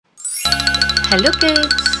Hello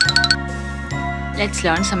kids! Let's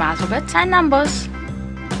learn some alphabets and numbers.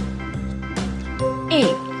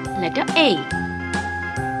 A. Letter A.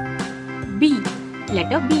 B.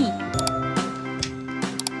 Letter B.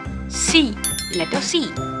 C. Letter C.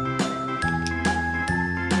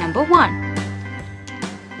 Number 1.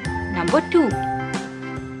 Number 2.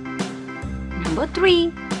 Number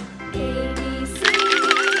 3.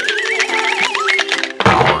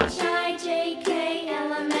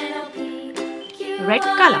 Red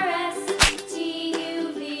color,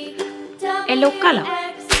 yellow color,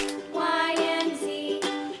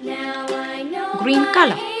 green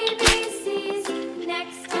color,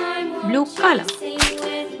 blue color,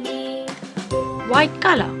 white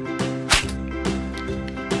color,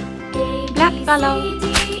 black color.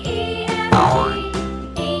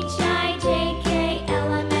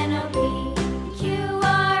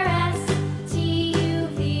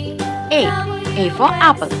 A for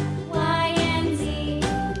apple.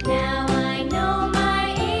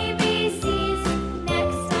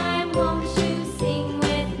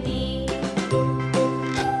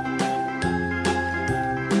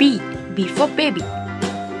 B for baby.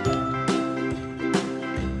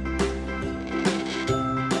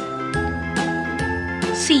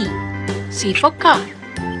 C for car.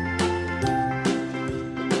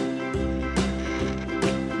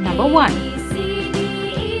 Number 1.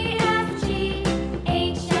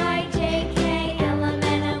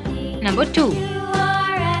 Number 2.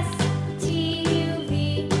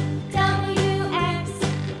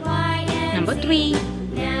 Number 3.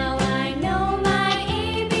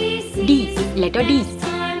 D, letter D.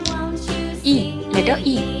 E, letter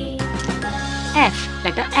E. F,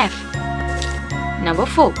 letter F. Number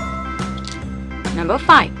 4. Number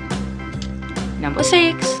 5. Number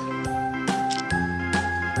 6.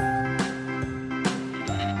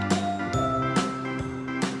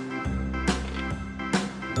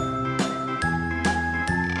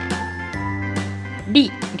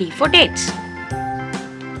 D for dates.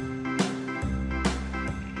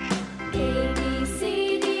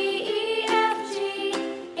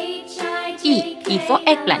 E for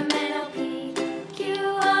eggplant.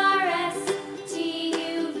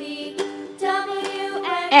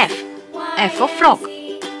 F for frog.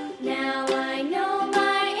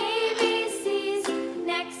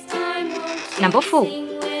 Number 4.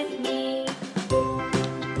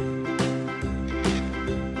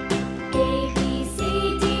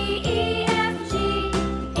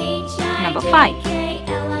 Number 5.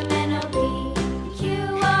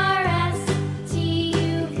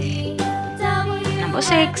 Number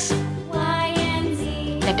 6.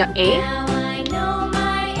 Letter A.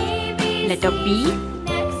 Letter B.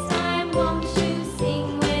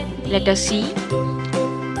 Letter C.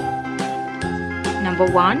 Number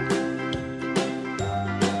 1.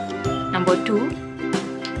 Number 2.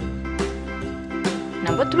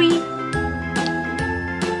 Number 3.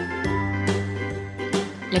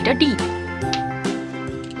 Letter D.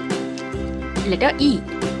 Letter E.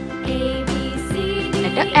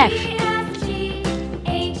 Letter F.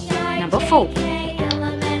 Number 4.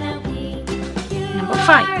 Number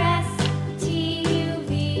 5.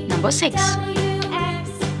 Number 6.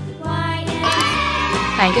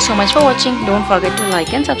 Thank you so much for watching. Don't forget to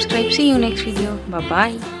like and subscribe. See you next video. Bye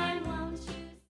bye.